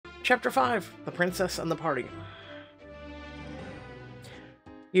Chapter 5, The Princess and the Party.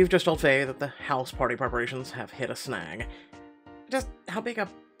 You've just told Faye that the house party preparations have hit a snag. Just how big a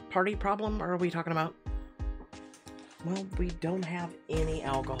party problem are we talking about? Well, we don't have any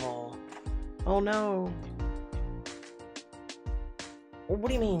alcohol. Oh no. What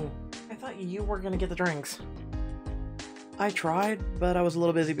do you mean? I thought you were gonna get the drinks. I tried, but I was a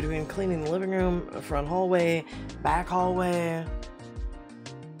little busy between cleaning the living room, front hallway, back hallway.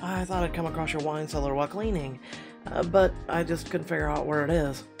 I thought I'd come across your wine cellar while cleaning, but I just couldn't figure out where it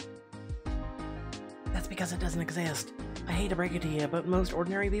is. That's because it doesn't exist. I hate to break it to you, but most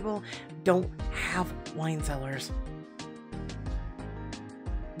ordinary people don't have wine cellars.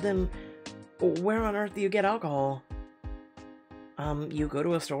 Then, where on earth do you get alcohol? You go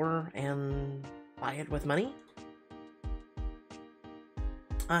to a store and buy it with money?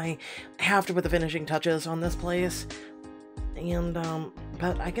 I have to put the finishing touches on this place, and,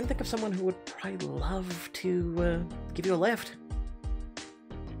 but I can think of someone who would probably love to, give you a lift.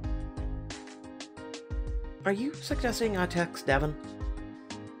 Are you suggesting I text Devin?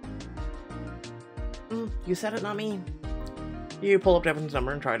 You said it, not me. You pull up Devin's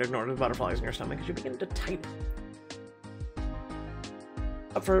number and try to ignore the butterflies in your stomach as you begin to type.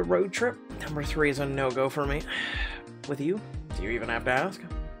 Up for a road trip? Number 3 is a no-go for me. With you? Do you even have to ask?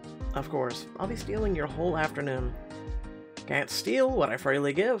 Of course. I'll be stealing your whole afternoon. Can't steal what I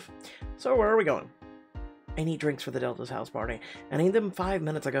freely give. So where are we going? I need drinks for the Delta's house party. I need them 5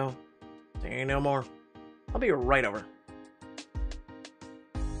 minutes ago. Say no more. I'll be right over.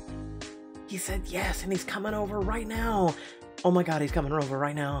 He said yes, and he's coming over right now. Oh my god, he's coming over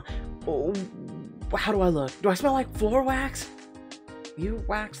right now. Oh, how do I look? Do I smell like floor wax? You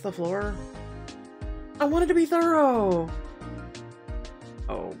waxed the floor? I wanted to be thorough.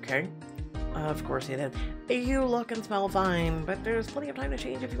 Okay. Of course you did. You look and smell fine, but there's plenty of time to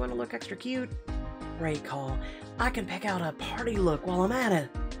change if you want to look extra cute. Great call. I can pick out a party look while I'm at it.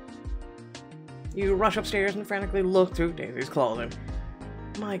 You rush upstairs and frantically look through Daisy's closet.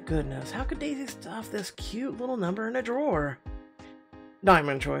 My goodness, how could Daisy stuff this cute little number in a drawer?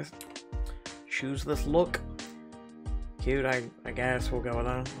 Diamond choice. Choose this look. Cute, I guess we'll go with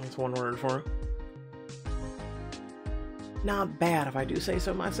that. That's one word for it. Not bad if I do say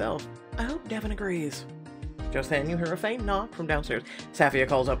so myself. I hope Devin agrees. Just then you hear a faint knock from downstairs. Safia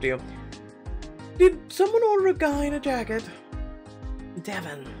calls up to you. Did someone order a guy in a jacket?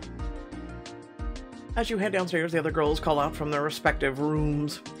 Devin. As you head downstairs, the other girls call out from their respective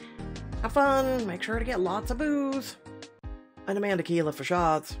rooms. Have fun, make sure to get lots of booze. I demand tequila for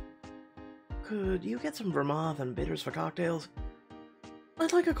shots. Could you get some Vermouth and bitters for cocktails?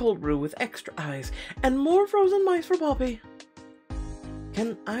 I'd like a cold brew with extra ice and more frozen mice for Poppy.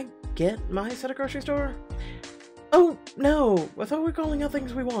 Can I get mice at a grocery store? Oh, no, I thought we were calling out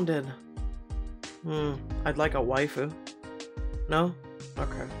things we wanted. I'd like a waifu. No?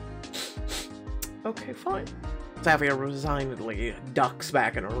 Okay. Okay, fine. Safia resignedly ducks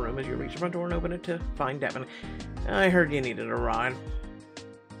back in her room as you reach the front door and open it to find Devin. I heard you needed a ride.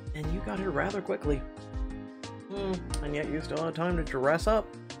 And you got here rather quickly. And yet you still had time to dress up.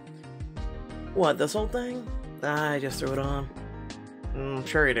 What, this whole thing? I just threw it on.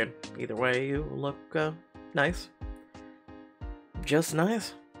 Sure you did. Either way, you look, nice. Just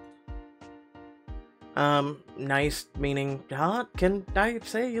nice. Nice meaning hot? Can I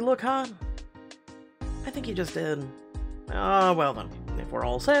say you look hot? I think you just did. Well then. If we're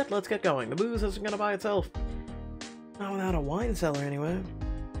all set, let's get going. The booze isn't gonna buy itself. Not without a wine cellar, anyway.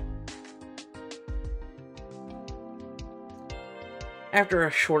 After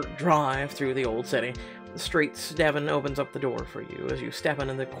a short drive through the old city, the streets, Devin opens up the door for you as you step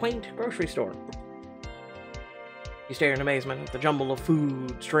into the quaint grocery store. You stare in amazement at the jumble of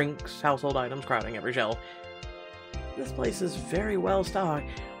foods, drinks, household items crowding every shelf. This place is very well stocked.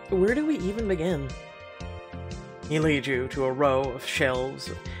 Where do we even begin? He leads you to a row of shelves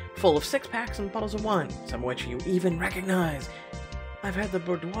full of 6-packs and bottles of wine, some of which you even recognize. I've had the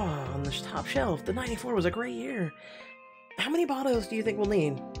Bordeaux on the top shelf. The 94 was a great year. How many bottles do you think we'll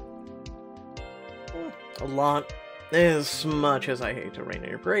need? A lot. As much as I hate to rain on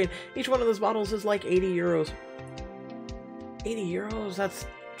your parade, each one of those bottles is like 80 euros. 80 euros? That's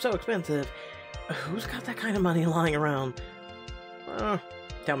so expensive. Who's got that kind of money lying around?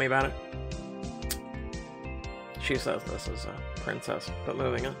 Tell me about it. She says this is a princess, but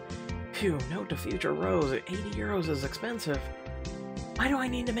moving on. Phew, note to future Rose, 80 euros is expensive. Why do I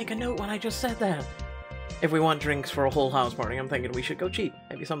need to make a note when I just said that? If we want drinks for a whole house party, I'm thinking we should go cheap.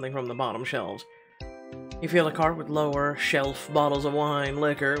 Maybe something from the bottom shelves. You feel a cart with lower shelf bottles of wine,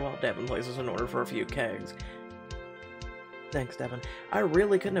 liquor, while Devin places an order for a few kegs. Thanks, Devin. I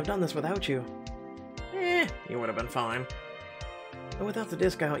really couldn't have done this without you. You would have been fine. But without the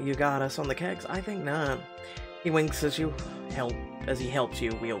discount you got us on the kegs, I think not. He winks as he helps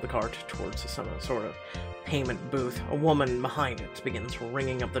you wheel the cart towards some sort of payment booth. A woman behind it begins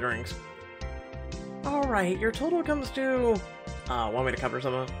ringing up the drinks. Alright, your total comes to... want me to cover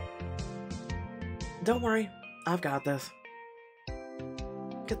some of it? Don't worry, I've got this.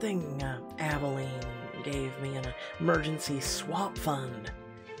 Good thing Aveline gave me an emergency swap fund.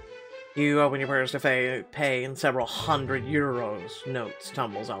 You open your purse to pay, and several €100 notes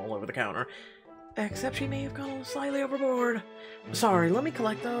tumbles all over the counter. Except she may have gone slightly overboard. Sorry, let me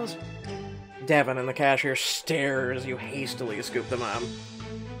collect those. Devin and the cashier stare as you hastily scoop them up.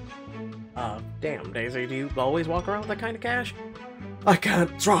 Damn, Daisy, do you always walk around with that kind of cash? I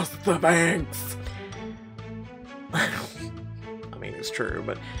can't trust the banks! I mean, it's true,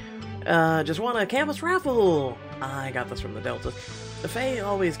 but... just won a campus raffle! I got this from the Deltas. The Fae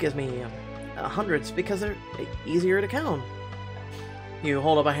always gives me hundreds because they're easier to count. You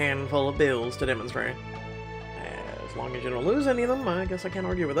hold up a handful of bills to demonstrate. As long as you don't lose any of them, I guess I can't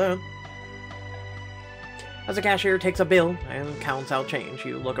argue with that. As the cashier takes a bill and counts out change,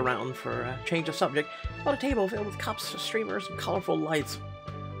 you look around for a change of subject about a table filled with cups, streamers, and colorful lights.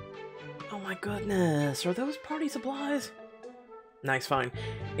 Oh my goodness, are those party supplies? Nice find.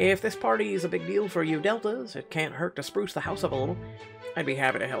 If this party is a big deal for you Deltas, it can't hurt to spruce the house up a little. I'd be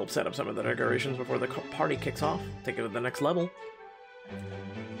happy to help set up some of the decorations before the party kicks off. Take it to the next level.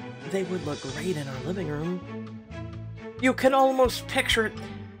 They would look great in our living room. You can almost picture it.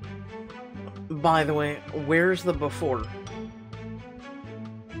 By the way, where's the before?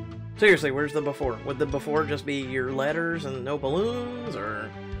 Seriously, where's the before? Would the before just be your letters and no balloons, or...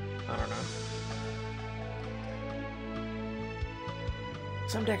 I don't know.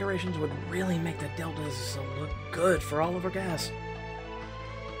 Some decorations would really make the Deltas look good for all of our guests.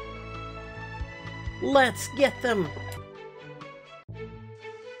 Let's get them!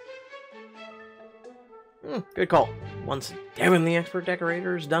 Good call. Once Devin the expert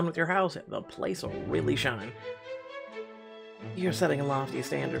decorator is done with your house, the place will really shine. You're setting a lofty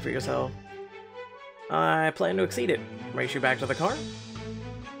standard for yourself. I plan to exceed it. Race you back to the car?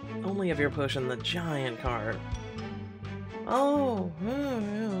 Only if you're pushing the giant cart. Oh,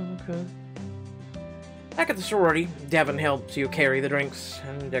 yeah, okay. Back at the sorority, Devin helps you carry the drinks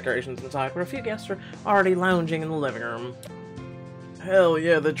and decorations inside, where a few guests are already lounging in the living room. Hell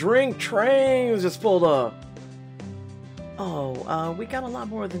yeah, the drink train's just pulled up. Oh, we got a lot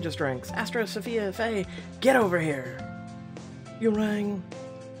more than just drinks. Astro, Sophia, Faye, get over here. You rang.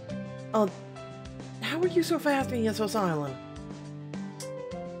 Oh, how are you so fast and yet so silent?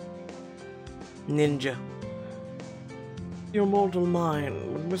 Ninja. Your mortal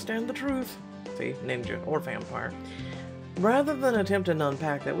mind would withstand the truth. See, ninja or vampire. Rather than attempt to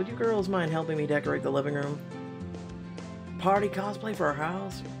unpack that, would you girls mind helping me decorate the living room? Party cosplay for our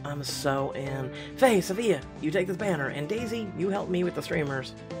house? I'm so in. Faye, Sophia, you take this banner, and Daisy, you help me with the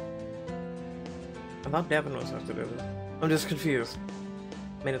streamers. I thought Devin was supposed to do this. I'm just confused.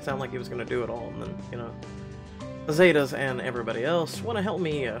 Made it sound like he was going to do it all, and then, you know. The Zetas and everybody else want to help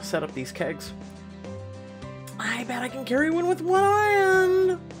me set up these kegs. I bet I can carry one with one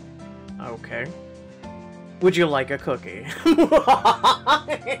hand. Okay. Would you like a cookie?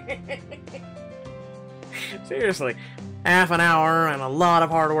 Seriously. Half an hour and a lot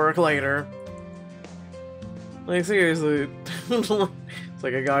of hard work later. Like, seriously. It's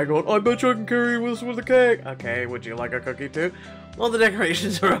like a guy going, I bet you I can carry this with a cake. Okay, would you like a cookie too? Well, the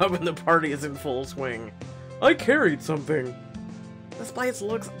decorations are up and the party is in full swing. I carried something. This place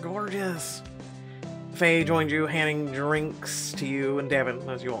looks gorgeous. Faye joined you, handing drinks to you and Devin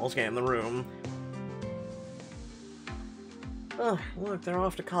as you all scan the room. Oh, look, they're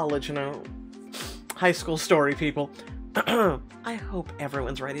off to college, you know. High school story, people. I hope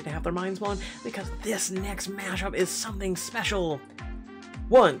everyone's ready to have their minds blown, because this next mashup is something special.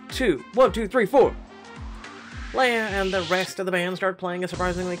 1, 2, 1, 2, 3, 4. Leia and the rest of the band start playing a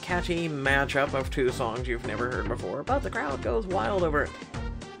surprisingly catchy matchup of two songs you've never heard before, but the crowd goes wild over it.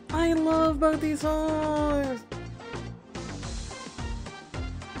 I love both these songs!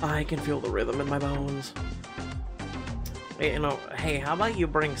 I can feel the rhythm in my bones. You know, hey, how about you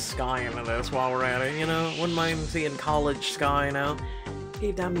bring Sky into this while we're at it, you know? Wouldn't mind seeing college Sky now.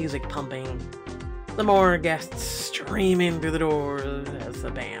 Keep that music pumping. The more guests streaming through the doors as the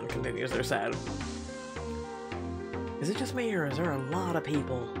band continues their set. Is it just me, or is there a lot of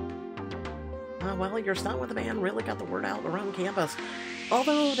people? Well, your stunt with the band really got the word out around campus.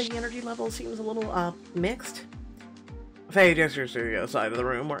 Although the energy level seems a little, mixed. Faye gestures to the side of the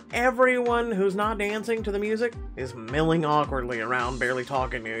room where everyone who's not dancing to the music is milling awkwardly around, barely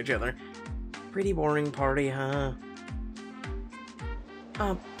talking to each other. Pretty boring party, huh?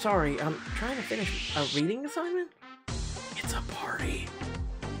 Sorry, I'm trying to finish a reading assignment? It's a party,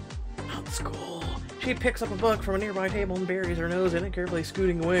 not school. She picks up a book from a nearby table and buries her nose in it, carefully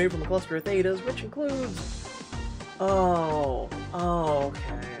scooting away from a cluster of thetas, which includes... Oh,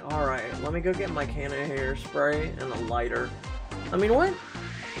 okay, alright. Let me go get my can of hairspray and a lighter. I mean, what?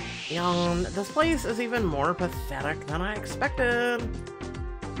 This place is even more pathetic than I expected.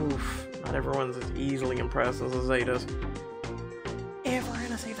 Oof, not everyone's as easily impressed as the Zetas. If we're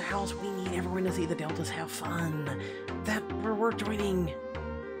gonna save the house, we need everyone to see the Deltas have fun. That we're joining.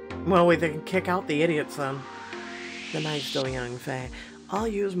 Well, they can kick out the idiots then. The night's still young, Faye. I'll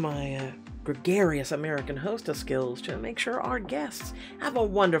use my gregarious American hostess skills to make sure our guests have a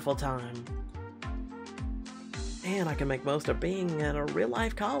wonderful time. And I can make most of being at a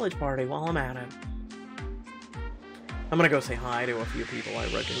real-life college party while I'm at it. I'm gonna go say hi to a few people I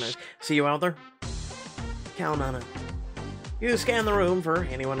recognize. See you out there? Count on it. You scan the room for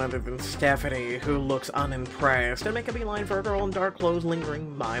anyone other than Stephanie, who looks unimpressed, and make a beeline for a girl in dark clothes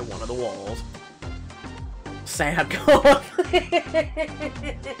lingering by one of the walls. Sad girl.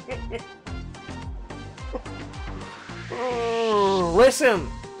 Listen!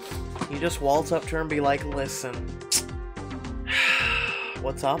 You just waltz up to her and be like, listen.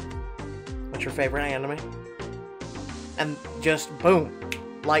 What's up? What's your favorite anime? And just boom,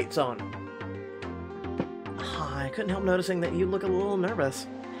 lights on. I couldn't help noticing that you look a little nervous.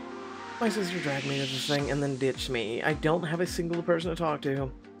 My sister dragged me to this thing and then ditched me. I don't have a single person to talk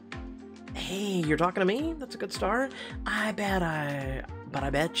to. Hey, you're talking to me? That's a good start. But I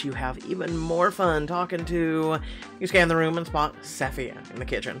bet you have even more fun talking to... You scan the room and spot Saphia in the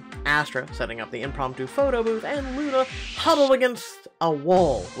kitchen, Astra setting up the impromptu photo booth, and Luna huddled against a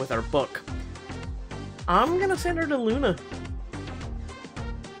wall with her book. I'm gonna send her to Luna.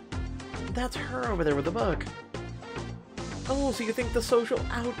 That's her over there with the book. Oh, so you think the social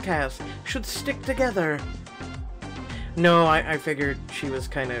outcasts should stick together? No, I figured she was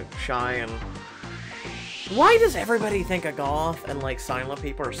kind of shy and... Why does everybody think a goth and, like, silent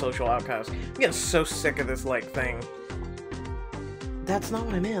people are social outcasts? I'm getting so sick of this, like, thing. That's not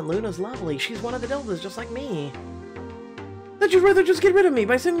what I meant. Luna's lovely. She's one of the Deltas, just like me. That you'd rather just get rid of me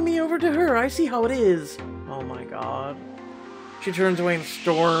by sending me over to her. I see how it is. Oh my god. She turns away and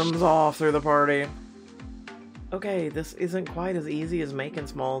storms off through the party. Okay, this isn't quite as easy as making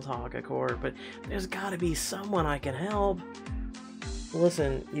small talk, Accord, but there's gotta be someone I can help.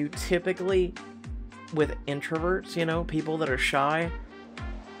 Listen, you typically, with introverts, you know, people that are shy,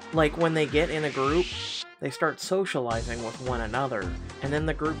 like when they get in a group, they start socializing with one another, and then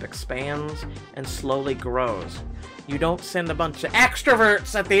the group expands and slowly grows. You don't send a bunch of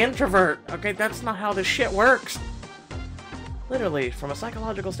extroverts at the introvert, okay? That's not how this shit works. Literally, from a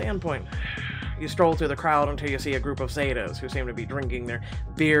psychological standpoint. You stroll through the crowd until you see a group of Zetas who seem to be drinking their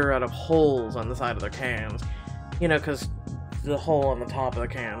beer out of holes on the side of their cans. You know, because the hole on the top of the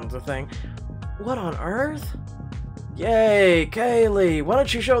can's a thing. What on earth? Yay, Kaylee! Why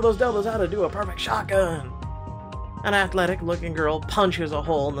don't you show those Deltas how to do a perfect shotgun? An athletic-looking girl punches a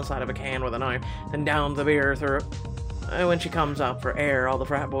hole in the side of a can with a knife, then downs the beer through it. When she comes up for air, all the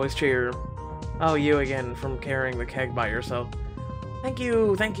frat boys cheer. Oh, you again, from carrying the keg by yourself. Thank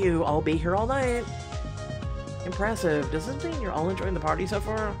you, I'll be here all night. Impressive. Does this mean you're all enjoying the party so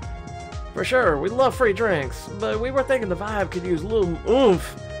far? For sure, we love free drinks, but we were thinking the vibe could use a little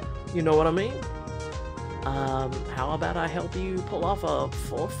oomph. You know what I mean? How about I help you pull off a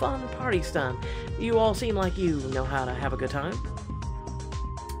full fun party stunt? You all seem like you know how to have a good time.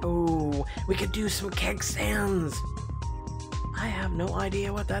 Oh, we could do some keg stands. I have no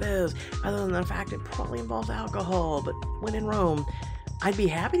idea what that is, other than the fact it probably involves alcohol, but when in Rome, I'd be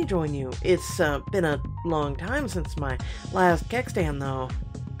happy to join you. It's been a long time since my last keg stand, though.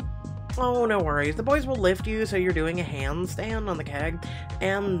 Oh, no worries. The boys will lift you so you're doing a handstand on the keg,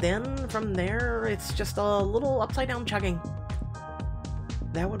 and then from there, it's just a little upside-down chugging.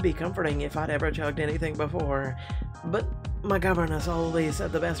 That would be comforting if I'd ever chugged anything before, but my governess always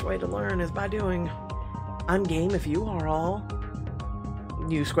said the best way to learn is by doing. I'm game if you are all.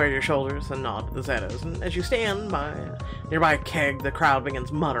 You square your shoulders and nod to the Zetas, and as you stand by a nearby keg, the crowd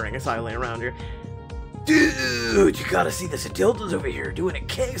begins muttering silently around you. Dude, you gotta see this Deltas over here doing a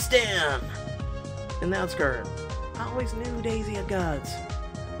keg stand! And that's Gert. I always knew Daisy had guts.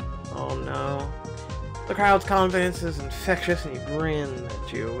 Oh no. The crowd's confidence is infectious, and you grin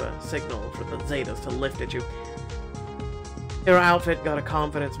at you, signal for the Zetas to lift at you. Your outfit got a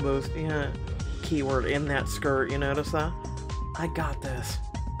confidence boost. Yeah, keyword in that skirt, you notice that? I got this.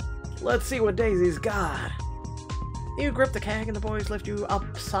 Let's see what Daisy's got. You grip the keg and the boys lift you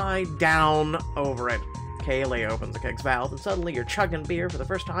upside down over it. Kaylee opens the keg's valve and suddenly you're chugging beer for the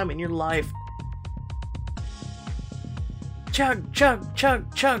first time in your life. Chug, chug,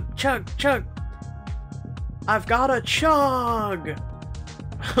 chug, chug, chug, chug. I've got a chug!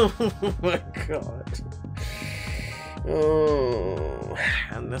 Oh my god. Oh.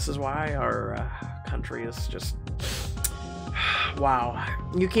 And this is why our country is just... Wow.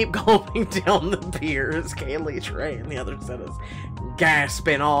 You keep gulping down the beer as Kaylee Trey and the other set is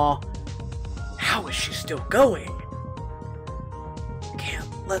gasping awe. How is she still going?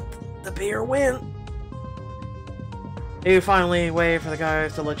 Can't let the beer win. You finally wait for the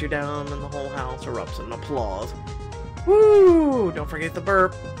guys to let you down and the whole house erupts in applause. Woo! Don't forget the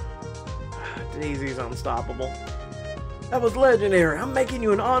burp. Daisy's unstoppable. That was legendary. I'm making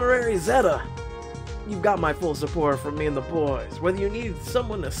you an honorary Zeta. You've got my full support from me and the boys. Whether you need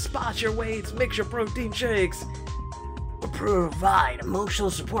someone to spot your weights, mix your protein shakes, or provide emotional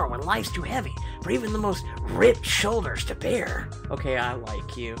support when life's too heavy for even the most ripped shoulders to bear. Okay, I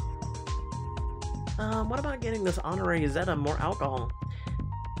like you. What about getting this honorary Zeta more alcohol?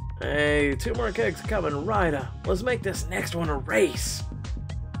 Hey, 2 more kegs coming right up. Let's make this next one a race.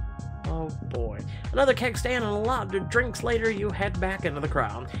 Oh boy. Another keg stand and a lot of drinks later, you head back into the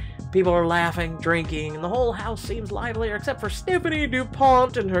crowd. People are laughing, drinking, and the whole house seems livelier except for Stephanie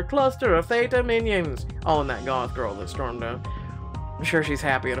DuPont and her cluster of Theta minions. Oh, and that goth girl that stormed out. I'm sure she's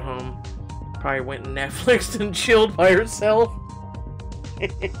happy at home. Probably went and Netflixed and chilled by herself.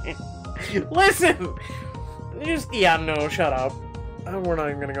 Listen! Yeah, no, shut up. We're not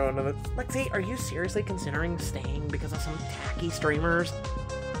even gonna go into this. Lexi, are you seriously considering staying because of some tacky streamers?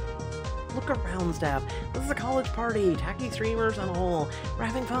 Look around, Steph. This is a college party. Tacky streamers and all. We're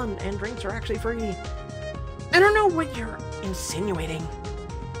having fun, and drinks are actually free. I don't know what you're insinuating.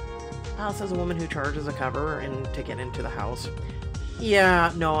 Says a woman who charges a cover and to get into the house.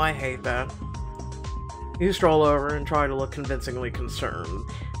 Yeah, no, I hate that. You stroll over and try to look convincingly concerned.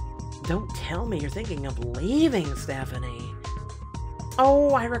 Don't tell me you're thinking of leaving, Stephanie.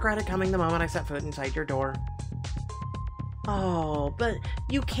 Oh, I regretted coming the moment I set foot inside your door. Oh, but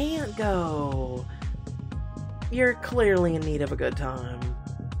you can't go. You're clearly in need of a good time.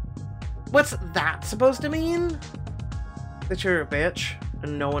 What's that supposed to mean? That you're a bitch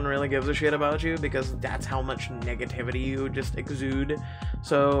and no one really gives a shit about you because that's how much negativity you just exude.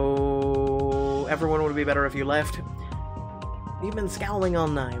 So everyone would be better if you left. You've been scowling all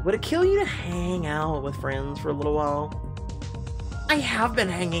night. Would it kill you to hang out with friends for a little while? I have been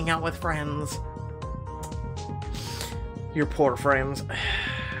hanging out with friends. Your poor friends.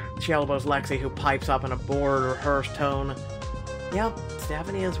 She elbows Lexi, who pipes up in a bored or hearse tone. Yep,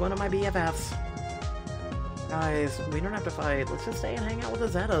 Stephanie is one of my BFFs. Guys, we don't have to fight. Let's just stay and hang out with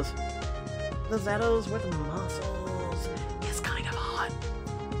the Zetas. The Zetas with muscles is kind of hot.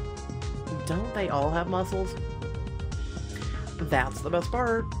 Don't they all have muscles? That's the best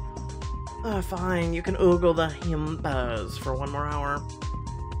part. Fine, you can oogle the himbas for 1 more hour.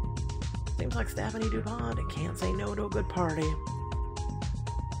 Seems like Stephanie DuPont can't say no to a good party.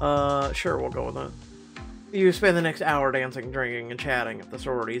 Sure, we'll go with that. You spend the next hour dancing, drinking, and chatting at the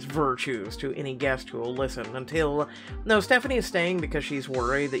sorority's virtues to any guest who will listen until... No, Stephanie is staying because she's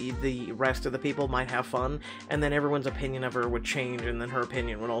worried that the rest of the people might have fun, and then everyone's opinion of her would change, and then her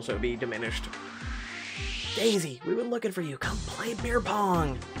opinion would also be diminished. Daisy, we've been looking for you. Come play beer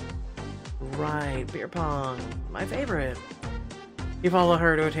pong. Right, beer pong. My favorite. You follow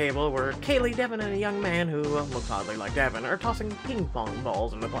her to a table where Kaylee, Devin, and a young man who looks oddly like Devin are tossing ping pong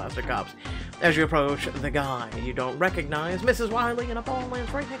balls into plastic cups. As you approach the guy you don't recognize, Mrs. Wiley, and a ball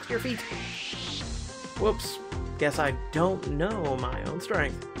lands right next to your feet. Whoops. Guess I don't know my own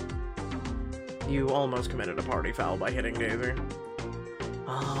strength. You almost committed a party foul by hitting Daisy.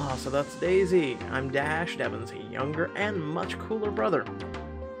 Ah, so that's Daisy. I'm Dash, Devin's younger and much cooler brother.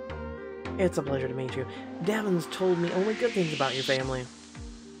 It's a pleasure to meet you. Devin's told me only good things about your family.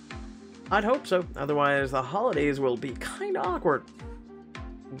 I'd hope so, otherwise the holidays will be kinda awkward.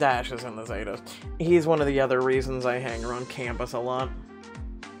 Dash is in the Zetas. He's one of the other reasons I hang around campus a lot.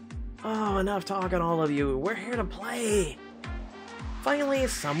 Oh, enough talking, all of you. We're here to play. Finally,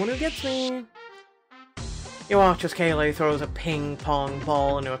 someone who gets me. You watch as Kaylee throws a ping pong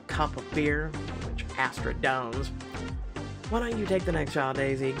ball into a cup of beer, which Astrid downs. Why don't you take the next shot,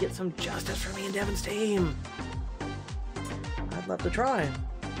 Daisy? Get some justice for me and Devin's team. I'd love to try.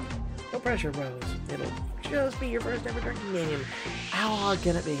 No pressure, Rose. It'll just be your first ever drinking game. How hard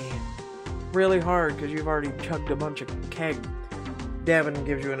can it be? Really hard, because you've already chugged a bunch of keg. Devin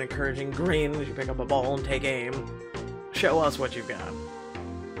gives you an encouraging grin as you pick up a ball and take aim. Show us what you've got.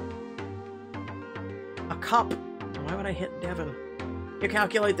 A cup. Why would I hit Devin? You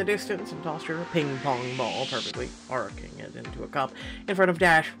calculate the distance and toss your ping pong ball, perfectly arcing it into a cup in front of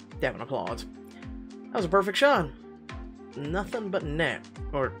Dash. Devin applauds. That was a perfect shot. Nothing but net.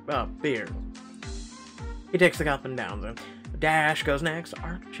 Or, beer. He takes the cup and downs it. Dash goes next,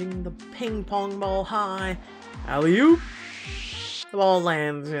 arching the ping pong ball high. Alley-oop! The ball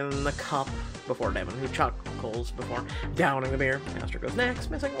lands in the cup before Devin, who chuckles before downing the beer. Astor goes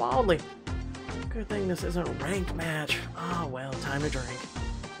next, missing wildly. Good thing this isn't a ranked match. Ah, well, time to drink.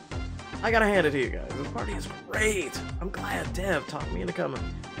 I gotta hand it to you guys. This party is great. I'm glad Dev talked me into coming.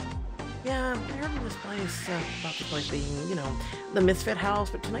 Yeah, I heard about this place being, you know, the Misfit House,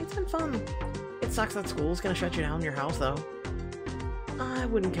 but tonight's been fun. It sucks that school's gonna shut you down in your house, though. I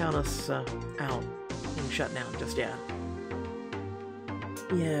wouldn't count us out and shut down just yet.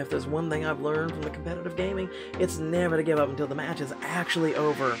 Yeah, if there's one thing I've learned from the competitive gaming, it's never to give up until the match is actually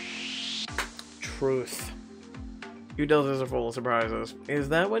over. Truth. You dozers are full of surprises. Is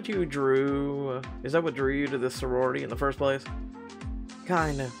that what drew you to this sorority in the first place?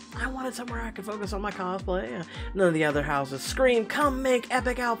 Kinda. I wanted somewhere I could focus on my cosplay. None of the other houses scream, come make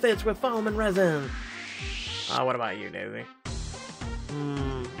epic outfits with foam and resin. What about you, Daisy?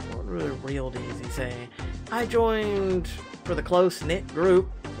 What would real Daisy say? I joined for the close-knit group,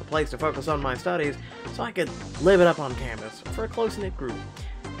 a place to focus on my studies, so I could live it up on campus for a close-knit group.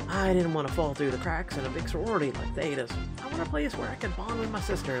 I didn't want to fall through the cracks in a big sorority like the Adas. I want a place where I could bond with my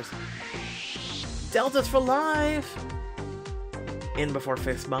sisters. Deltas for life! In before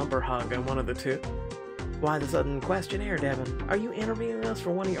fist bump or hug, and one of the two. Why the sudden questionnaire, Devin? Are you interviewing us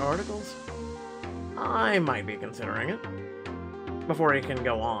for one of your articles? I might be considering it. Before he can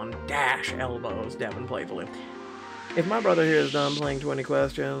go on, Dash elbows Devin playfully. If my brother here is done playing 20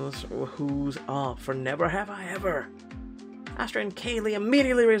 questions, who's up for Never Have I Ever? Astra and Kaylee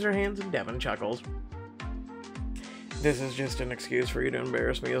immediately raise their hands and Devin chuckles. This is just an excuse for you to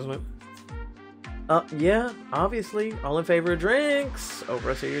embarrass me, isn't it? Yeah, obviously. All in favor of drinks over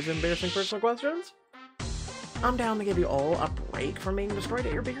a series of embarrassing personal questions? I'm down to give you all a break from being destroyed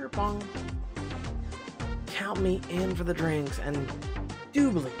at your beer pong. Count me in for the drinks and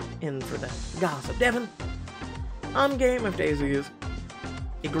doubly in for the gossip. Devin, I'm game if Daisy is.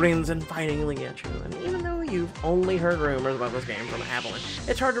 He grins invitingly at you, and even though you've only heard rumors about this game from Avalanche,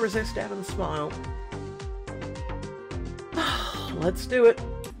 it's hard to resist Devin's smile. Let's do it.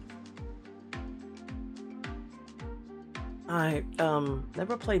 I,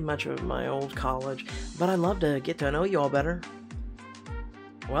 never played much of my old college, but I'd love to get to know you all better.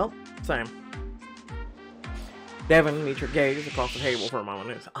 Well, same. Devin meets your gaze across the table for a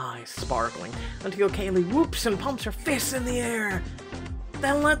moment, his eyes sparkling, until Kaylee whoops and pumps her fists in the air.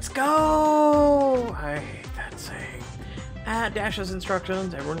 Then let's go! I hate that saying. At Dash's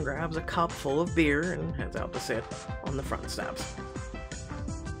instructions, everyone grabs a cup full of beer and heads out to sit on the front steps.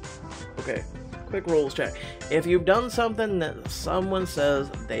 Okay, quick rules check. If you've done something that someone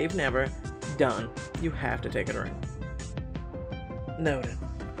says they've never done, you have to take a drink. Noted.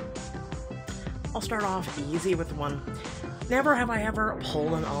 I'll start off easy with one. Never have I ever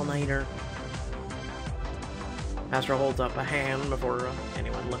pulled an all-nighter. Astra holds up a hand before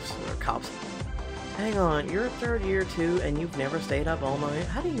anyone lifts their cups. Hang on, you're a third year too, and you've never stayed up all night?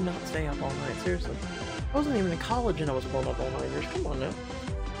 How do you not stay up all night? Seriously. I wasn't even in college and I was pulling up all-nighters. Come on now.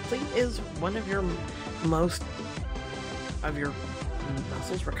 Sleep is one of your most of your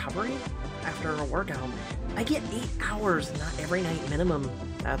muscles recovering after a workout. I get 8 hours, not every night minimum.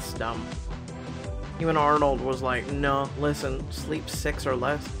 That's dumb. Even Arnold was like, no, listen, sleep 6 or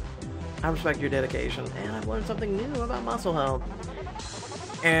less. I respect your dedication, and I've learned something new about muscle health.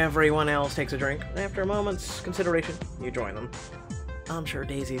 Everyone else takes a drink, and after a moment's consideration, you join them. I'm sure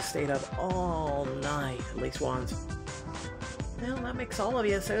Daisy stayed up all night, at least once. Well, that makes all of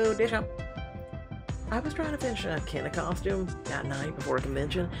you, so dish up. I was trying to finish a Kenna costume that night before a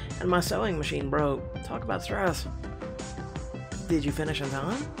convention, and my sewing machine broke. Talk about stress. Did you finish in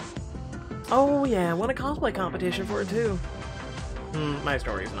time? Oh yeah, won a cosplay competition for it too. My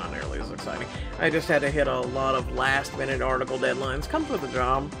story's not nearly as exciting. I just had to hit a lot of last-minute article deadlines. Comes with the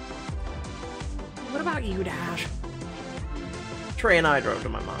job. What about you, Dash? Trey and I drove to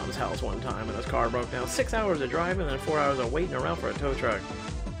my mom's house one time and his car broke down. 6 hours of driving and 4 hours of waiting around for a tow truck.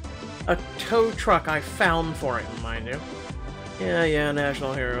 A tow truck I found for it, mind you. Yeah,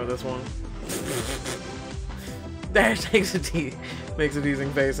 national hero, this one. Dash makes a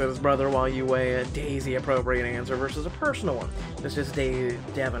teasing face at his brother while you weigh a Daisy-appropriate answer versus a personal one. Just as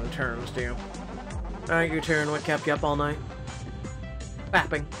Devin turns to you. Alright, your turn. What kept you up all night?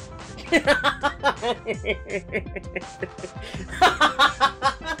 Fapping.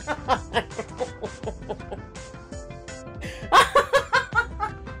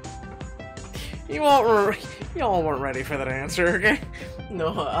 Y'all weren't ready for that answer, okay?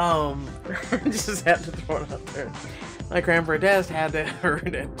 No, just had to throw it out there. I crammed for a test, had to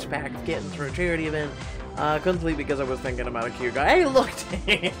hurt it, packed kittens for a charity event. Couldn't sleep because I was thinking about a cute guy. Hey, look,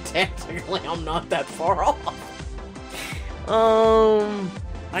 technically I'm not that far off.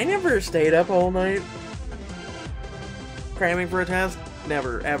 I never stayed up all night cramming for a test.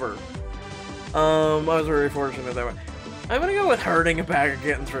 Never, ever. I was very fortunate that way. I'm gonna go with hurting a pack of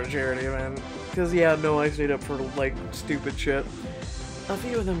kittens for a charity event. Because, yeah, no, I stayed up for, like, stupid shit. A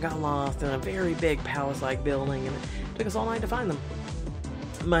few of them got lost in a very big palace-like building, and it took us all night to find them.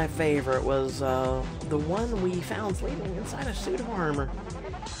 My favorite was, the one we found sleeping inside a suit of armor.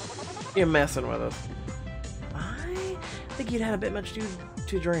 You're messing with us. I think you'd had a bit much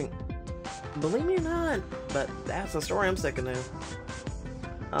to drink. Believe me or not, but that's the story I'm sticking to.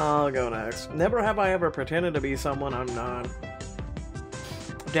 I'll go next. Never have I ever pretended to be someone I'm not.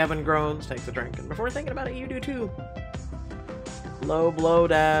 Devin groans, takes a drink, and before thinking about it, you do too. Low blow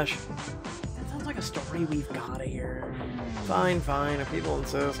dash. That sounds like a story we've got here. Fine, if people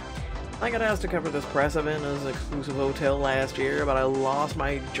insist. I got asked to cover this press event as an exclusive hotel last year, but I lost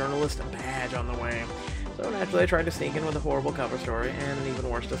my journalist badge on the way. So naturally I tried to sneak in with a horrible cover story and an even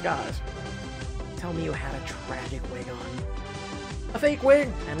worse disguise. Tell me you had a tragic wig on. A fake wig,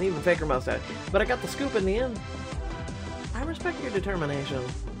 and an even faker mustache. But I got the scoop in the end. I respect your determination.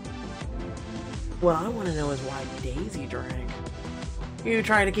 What I want to know is why Daisy drank. You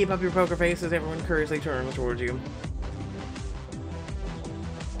try to keep up your poker face as everyone curiously turns towards you.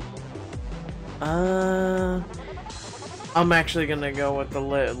 I'm actually gonna go with the,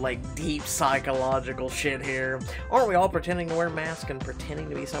 like, deep psychological shit here. Aren't we all pretending to wear masks and pretending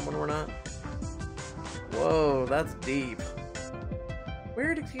to be someone we're not? Whoa, that's deep.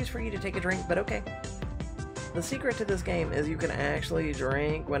 Weird excuse for you to take a drink, but okay. The secret to this game is you can actually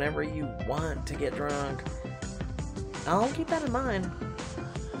drink whenever you want to get drunk. I'll keep that in mind.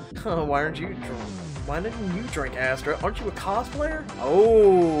 Why aren't you drunk? Why didn't you drink, Astra? Aren't you a cosplayer?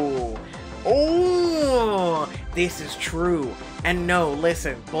 Oh, this is true. And no,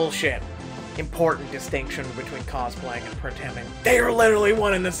 listen, bullshit. Important distinction between cosplaying and pretending. They are literally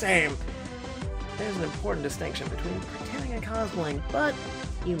one and the same. There's an important distinction between pretending and cosplaying, but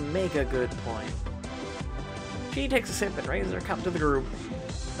you make a good point. She takes a sip and raises her cup to the group.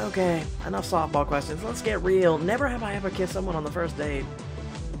 Okay, enough softball questions. Let's get real. Never have I ever kissed someone on the first date.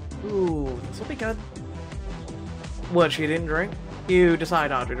 Ooh, this will be good. What, she didn't drink? You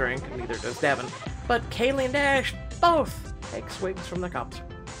decide not to drink, neither does Devin. But Kaylee and Dash both take swigs from their cups.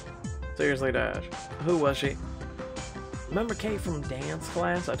 Seriously, Dash, who was she? Remember Kay from dance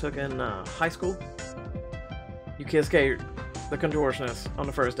class I took in high school? You kissed Kay, the contortionist, on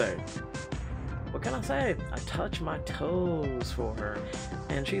the first date. What can I say? I touched my toes for her,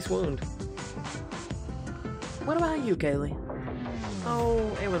 and she swooned. What about you, Kaylee?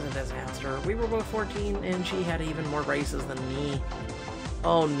 Oh, it was a disaster. We were both 14, and she had even more braces than me.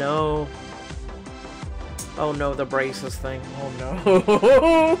 Oh no. Oh no, the braces thing. Oh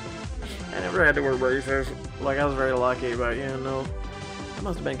no. I never had to wear braces. Like, I was very lucky, but yeah, no. That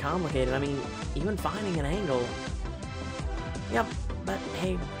must have been complicated. I mean, even finding an angle. Yep. But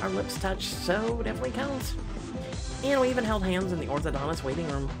hey, our lips touched, so definitely counts. And we even held hands in the orthodontist waiting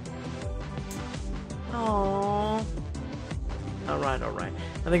room. Aww. Alright.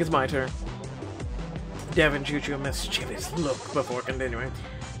 I think it's my turn. Devin shoots you a mischievous look before continuing.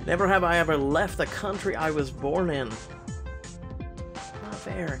 Never have I ever left the country I was born in. Not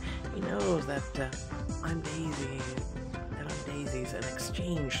fair. He knows that I'm Daisy's an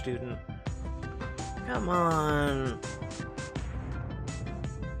exchange student. Come on.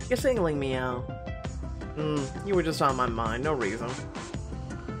 You're singling me out. You were just on my mind, no reason.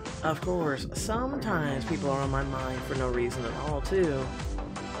 Of course, sometimes people are on my mind for no reason at all, too.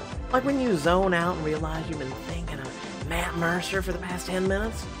 Like when you zone out and realize you've been thinking of Matt Mercer for the past 10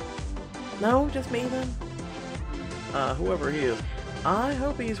 minutes? No? Just me, then? Whoever he is. I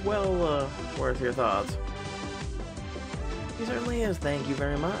hope he's well, worth your thoughts. He certainly is, thank you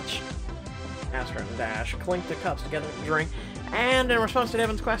very much. Astra and Dash clink the cups together to drink, and in response to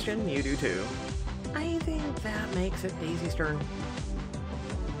Devin's question, you do too. I think that makes it Daisy's turn.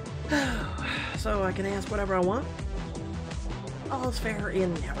 So I can ask whatever I want? All's fair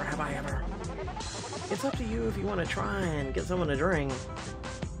in Never Have I Ever. It's up to you if you want to try and get someone to drink,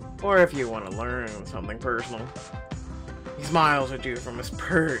 or if you want to learn something personal. He smiles at you from his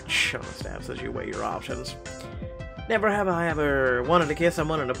perch on the steps as you weigh your options. Never have I ever wanted to kiss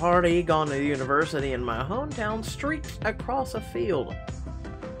someone at a party, gone to university in my hometown, streaked across a field.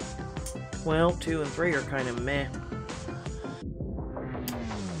 Well, 2 and 3 are kind of meh.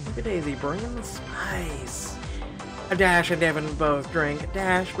 Look at Daisy bringing the spice. Dash and Devin both drink.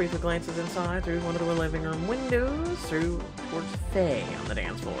 Dash briefly glances inside through one of the living room windows towards Faye on the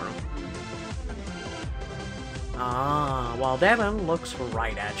dance floor. While Devin looks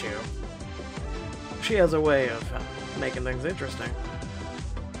right at you. She has a way of making things interesting.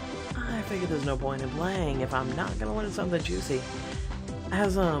 I figured there's no point in playing if I'm not gonna win something juicy.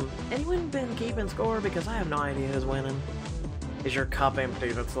 Has anyone been keeping score? Because I have no idea who's winning. Is your cup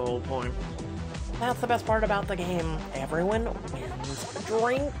empty? That's the whole point. That's the best part about the game. Everyone wins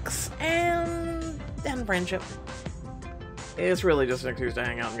drinks and friendship. It's really just an excuse to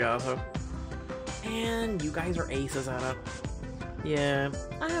hang out and gossip. And you guys are aces at it. Yeah,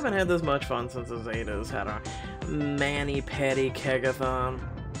 I haven't had this much fun since the Zetas had a mani-pedi kegathon.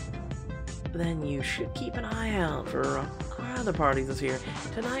 Then you should keep an eye out for our other parties this year.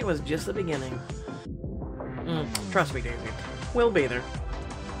 Tonight was just the beginning. Trust me, Daisy. We'll be there.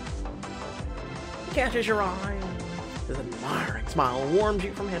 Catches your eye. His admiring smile warms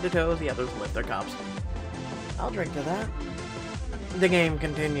you from head to toe as the others lift their cups. I'll drink to that. The game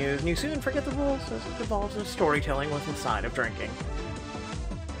continues, and you soon forget the rules as it evolves into storytelling with the side of drinking.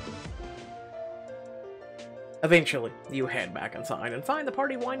 Eventually, you head back inside and find the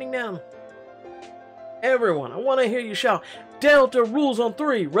party winding down. Everyone, I want to hear you shout, "Delta rules on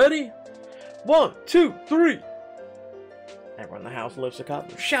 3, ready? 1, 2, 3! Everyone in the house lifts a cup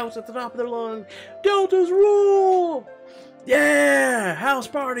and shouts at the top of their lungs, "Delta's rule! Yeah! House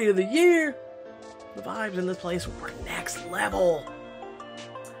party of the year!" The vibes in this place were next level.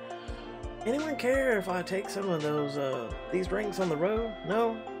 Anyone care if I take some of these drinks on the road?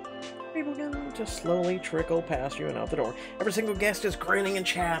 No? People can just slowly trickle past you and out the door. Every single guest is grinning and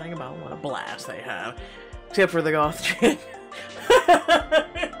chatting about what a blast they had. Except for the goth chick.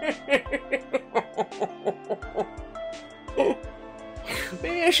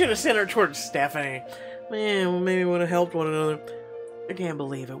 Maybe I should have sent her towards Stephanie. Man, maybe we would have helped one another. I can't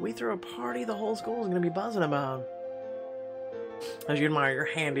believe it. We threw a party the whole school is going to be buzzing about. As you admire your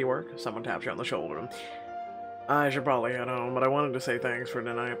handiwork, someone taps you on the shoulder. I should probably head home, but I wanted to say thanks for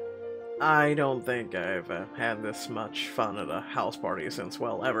tonight. I don't think I've had this much fun at a house party since,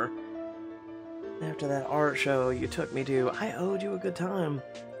 well, ever. After that art show you took me to, I owed you a good time.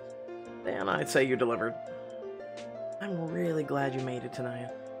 And I'd say you delivered. I'm really glad you made it tonight.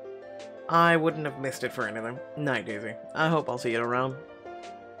 I wouldn't have missed it for anything. Night, Daisy. I hope I'll see you around.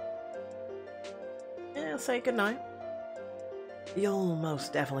 Yeah, say goodnight. You'll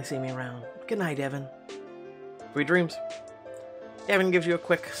most definitely see me around. Good night, Devin. Sweet dreams. Devin gives you a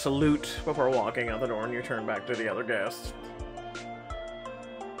quick salute before walking out the door, and you turn back to the other guests.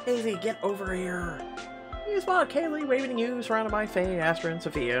 Daisy, get over here. You spot Kaylee waving at you, surrounded by Faye, Astra, and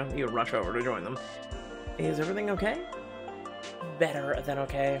Sophia. You rush over to join them. Is everything okay? Better than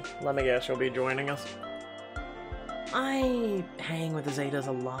okay. Let me guess, you'll be joining us. I hang with the Zetas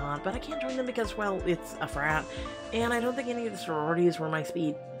a lot, but I can't join them because, well, it's a frat, and I don't think any of the sororities were my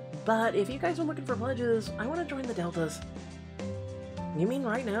speed. But if you guys are looking for pledges, I want to join the Deltas. You mean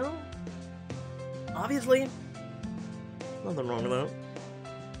right now? Obviously. Nothing wrong with that.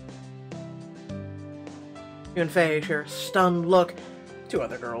 You and Faye share a stunned look. 2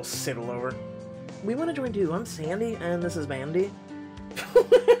 other girls sidle over. We want to join too. I'm Sandy, and this is Mandy.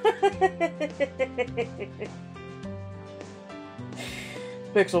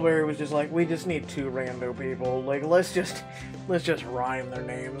 Pixelberry was just like, we just need 2 rando people. Like, let's just rhyme their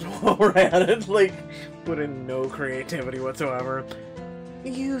names while we're at it. Like, put in no creativity whatsoever.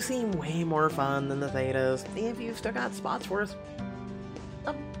 You seem way more fun than the Thetas, if you've still got spots for us.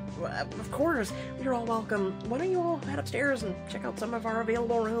 Of course, you're all welcome. Why don't you all head upstairs and check out some of our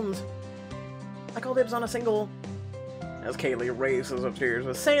available rooms? I call dibs on a single. As Kaylee races upstairs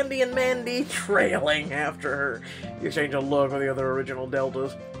with Sandy and Mandy trailing after her. You exchange a look with the other original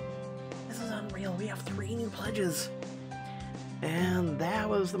Deltas. This is unreal. We have 3 new pledges. And that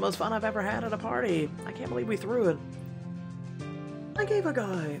was the most fun I've ever had at a party. I can't believe we threw it. I gave a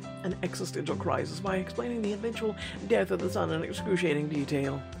guy an existential crisis by explaining the eventual death of the sun in excruciating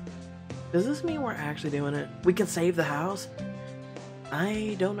detail. Does this mean we're actually doing it? We can save the house?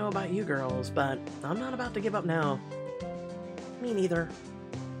 I don't know about you girls, but I'm not about to give up now. Me neither.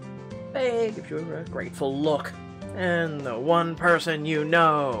 Faye gives you a grateful look, and the one person you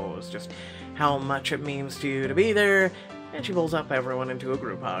know is just how much it means to you to be there, and she pulls up everyone into a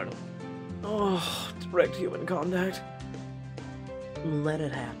group hug. Oh, direct human contact. Let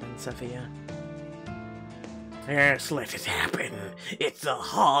it happen, Sophia. Yes, let it happen. It's a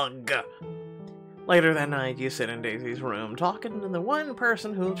hug. Later that night, you sit in Daisy's room, talking to the one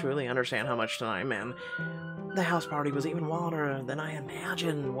person who'll truly understand how much time meant. The house party was even wilder than I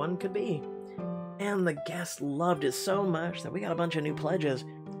imagined one could be. And the guests loved it so much that we got a bunch of new pledges.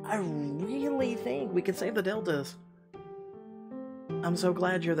 I really think we can save the Deltas. I'm so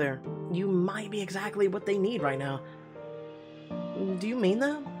glad you're there. You might be exactly what they need right now. Do you mean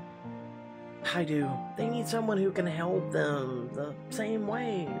that? I do. They need someone who can help them the same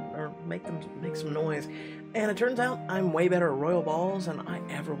way, or make some noise. And it turns out I'm way better at royal balls than I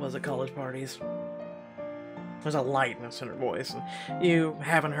ever was at college parties. There's a lightness in her voice, and you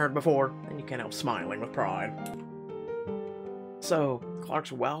haven't heard before, and you can't help smiling with pride. So,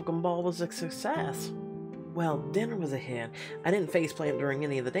 Clark's welcome ball was a success. Well, dinner was a hit. I didn't faceplant during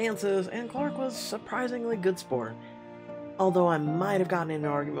any of the dances, and Clark was surprisingly good sport. Although I might have gotten in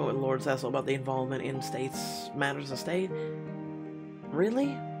an argument with Lord Cecil about the involvement in matters of state.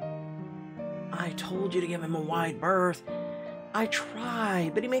 Really? I told you to give him a wide berth. I try,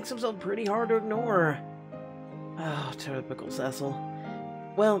 but he makes himself pretty hard to ignore. Oh, typical Cecil.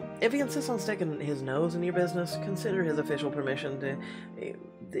 Well, if he insists on sticking his nose in your business, consider his official permission to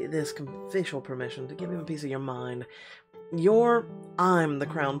give him a piece of your mind. I'm the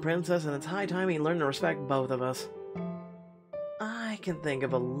crown princess, and it's high time he learned to respect both of us. I can think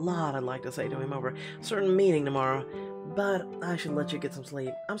of a lot I'd like to say to him over a certain meeting tomorrow, but I should let you get some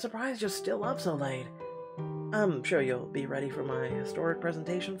sleep. I'm surprised you're still up so late. I'm sure you'll be ready for my historic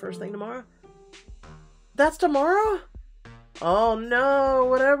presentation first thing tomorrow. That's tomorrow? Oh no,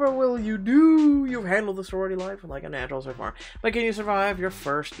 whatever will you do? You've handled the sorority life like a natural so far. But can you survive your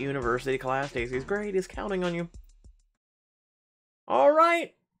first university class? Daisy's grade is counting on you.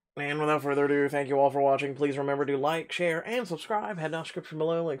 Alright. And without further ado, thank you all for watching. Please remember to like, share, and subscribe. Head down description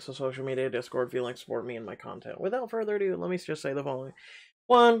below, links to social media, Discord if you'd like to support me and my content. Without further ado, let me just say the following.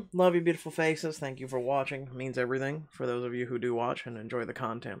 1. Love you beautiful faces. Thank you for watching. It means everything for those of you who do watch and enjoy the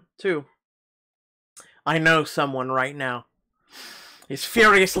content. 2. I know someone right now is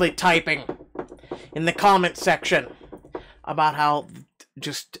furiously typing in the comment section about how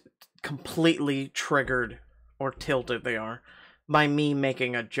just completely triggered or tilted they are by me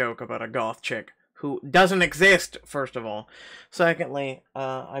making a joke about a goth chick who doesn't exist, first of all. Secondly,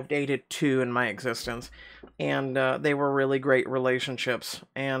 I've dated 2 in my existence, and they were really great relationships.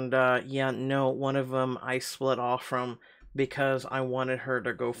 And yeah, no, one of them I split off from because I wanted her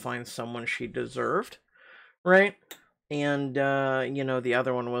to go find someone she deserved, right? And, you know, the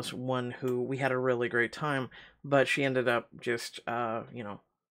other one was one who we had a really great time, but she ended up just, you know,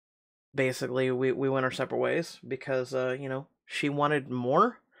 basically we went our separate ways because, you know, she wanted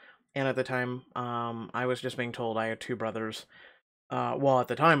more. And at the time, I was just being told I had 2 brothers. Well, at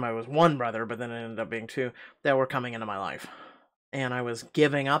the time I was 1 brother, but then it ended up being 2 that were coming into my life. And I was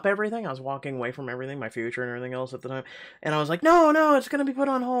giving up everything. I was walking away from everything, my future and everything else at the time. And I was like, no, it's going to be put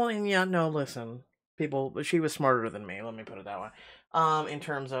on hold. And yeah, no, listen. She was smarter than me, let me put it that way. In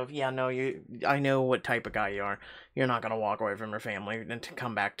terms of, yeah, no, I know what type of guy you are. You're not going to walk away from your family and to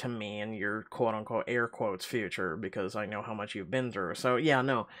come back to me and your quote-unquote, air quotes, future, because I know how much you've been through. So, yeah,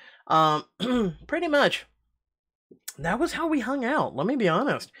 no. Pretty much. That was how we hung out, let me be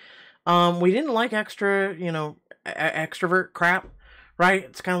honest. We didn't like extra, you know, extrovert crap, right?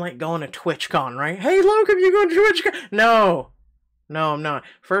 It's kind of like going to TwitchCon, right? Hey, Logan, you going to TwitchCon? No, I'm not.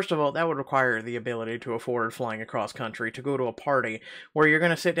 First of all, that would require the ability to afford flying across country to go to a party where you're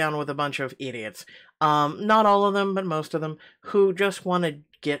going to sit down with a bunch of idiots. Not all of them, but most of them, who just want to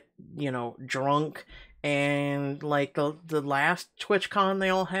get, you know, drunk. And, like, the last TwitchCon they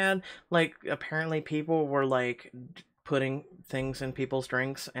all had, like, apparently people were, like, putting things in people's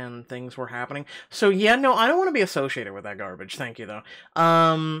drinks and things were happening. So, yeah, no, I don't want to be associated with that garbage. Thank you, though.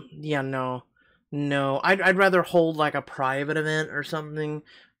 Yeah, no. No, I'd rather hold like a private event or something,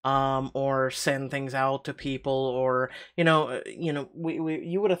 or send things out to people, or you know,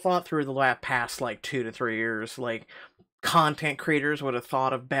 you would have thought through the past like 2 to 3 years, like content creators would have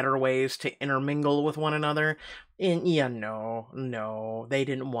thought of better ways to intermingle with one another. And yeah, no, they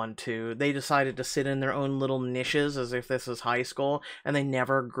didn't want to. They decided to sit in their own little niches as if this is high school, and they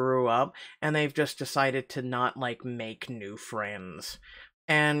never grew up, and they've just decided to not like make new friends.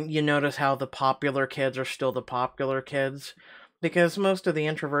 And you notice how the popular kids are still the popular kids. Because most of the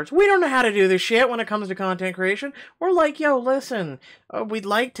introverts, we don't know how to do this shit when it comes to content creation. We're like, yo, listen, we'd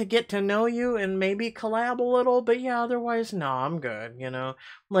like to get to know you and maybe collab a little, but yeah, otherwise, no, I'm good, you know?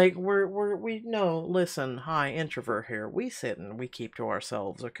 Like, we know, listen, hi, introvert here. We sit and we keep to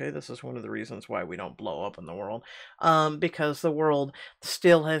ourselves, okay? This is one of the reasons why we don't blow up in the world. Because the world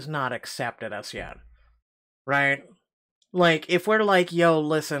still has not accepted us yet. right? Like, if we're like, yo,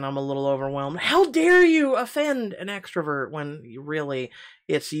 listen, I'm a little overwhelmed, how dare you offend an extrovert when really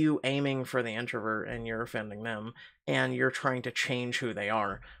it's you aiming for the introvert and you're offending them and you're trying to change who they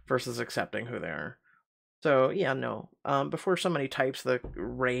are versus accepting who they are. So, yeah, no. Before somebody types the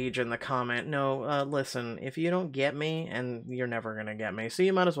rage in the comment, no, listen, if you don't get me, and you're never gonna get me, so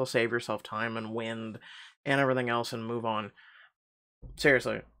you might as well save yourself time and wind and everything else and move on.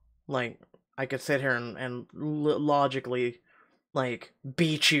 Seriously. Like, I could sit here and logically, like,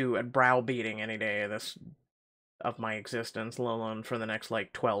 beat you at browbeating any day of my existence, let alone for the next,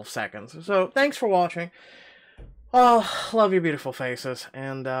 like, 12 seconds. So, thanks for watching. Oh, love your beautiful faces,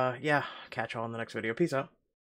 and, yeah, catch you all in the next video. Peace out.